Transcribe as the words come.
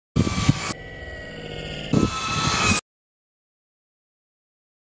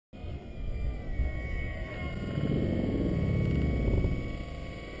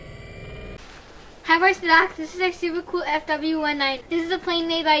Hi RCDOX, this is our super cool FW-190. This is a plane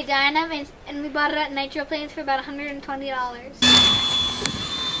made by Dynam and we bought it at Planes for about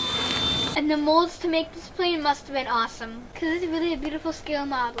 $120. And the molds to make this plane must have been awesome, because it's really a beautiful scale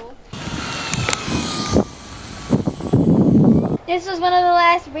model. This was one of the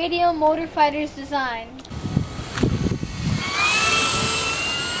last radial motor fighters designed.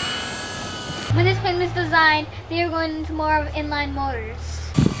 When this plane was designed, they were going into more of inline motors.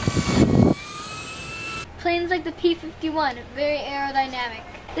 Planes like the P-51, very aerodynamic.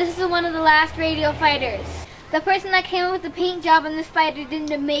 This is one of the last radial fighters. The person that came up with the paint job on this fighter did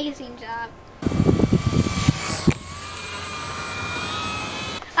an amazing job.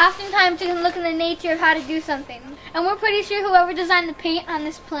 Oftentimes you can look in the nature of how to do something. And we're pretty sure whoever designed the paint on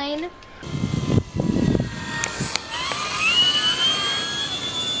this plane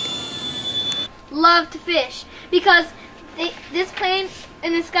loved to fish, because this plane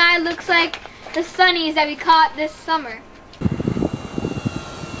in the sky looks like the sunnies that we caught this summer.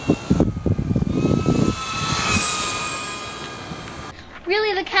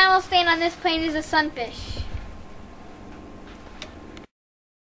 Really, the camel stain on this plane is a sunfish.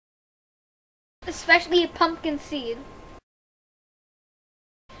 Especially a pumpkin seed.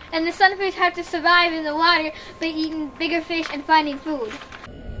 And the sunfish have to survive in the water by eating bigger fish and finding food.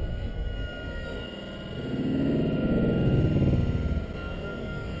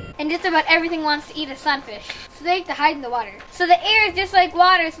 And just about everything wants to eat a sunfish, so they have to hide in the water. So the air is just like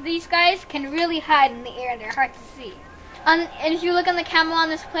water, so these guys can really hide in the air. They're hard to see. And if you look on the camel on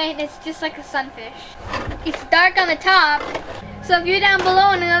this plane, it's just like a sunfish. It's dark on the top, so if you're down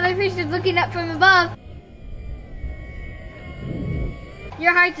below and another fish is looking up from above,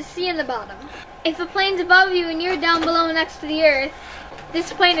 you're hard to see in the bottom. If a plane's above you and you're down below next to the earth,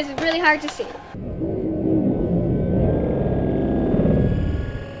 this plane is really hard to see.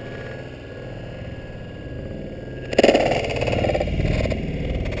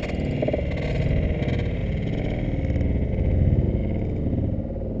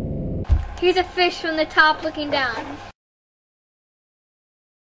 Here's a fish from the top looking down.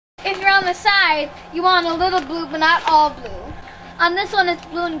 If you're on the side, you want a little blue, but not all blue. On this one, it's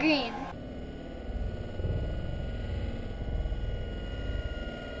blue and green.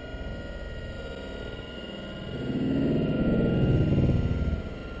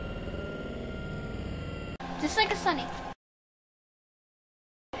 Just like a sunny.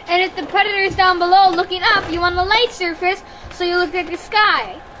 And if the predator is down below looking up, you want a light surface, so you look like the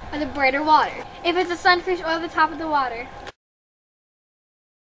sky or the brighter water. If it's a sunfish or the top of the water.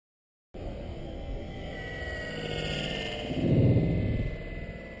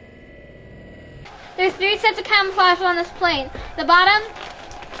 There's 3 sets of camouflage on this plane. The bottom,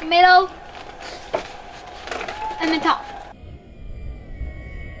 middle, and the top.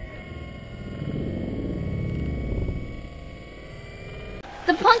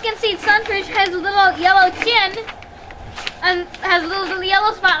 The pumpkin seed sunfish has a little yellow chin and has a little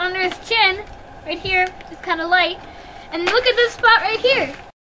yellow spot under his chin. Right here, it's kind of light. And look at this spot right here.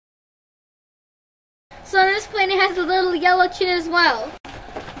 So on this plane it has a little yellow chin as well.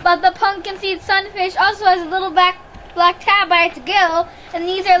 But the pumpkin seed sunfish also has a little black tab by its gill, and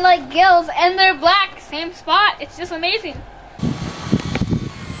these are like gills, and they're black, same spot. It's just amazing.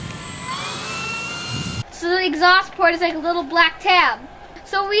 So the exhaust port is like a little black tab.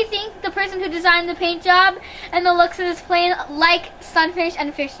 So we think the person who designed the paint job and the looks of this plane like sunfish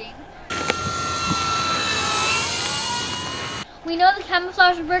and fishing. We know the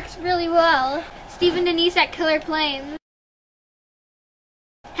camouflage works really well. Steve and Denise at Killerplanes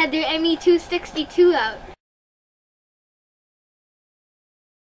had their ME-262 out.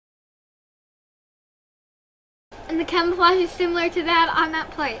 And the camouflage is similar to that on that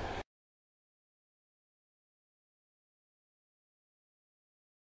plate.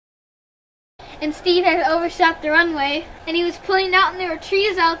 And Steve had overshot the runway, and he was pulling out and there were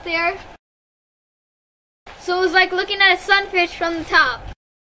trees out there. So it was like looking at a sunfish from the top.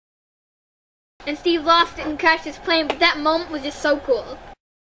 And Steve lost it and crashed his plane, but that moment was just so cool.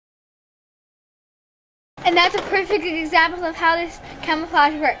 And that's a perfect example of how this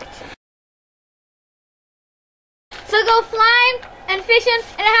camouflage worked. So go flying and fishing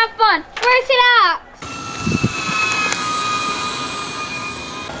and have fun. RCDOX!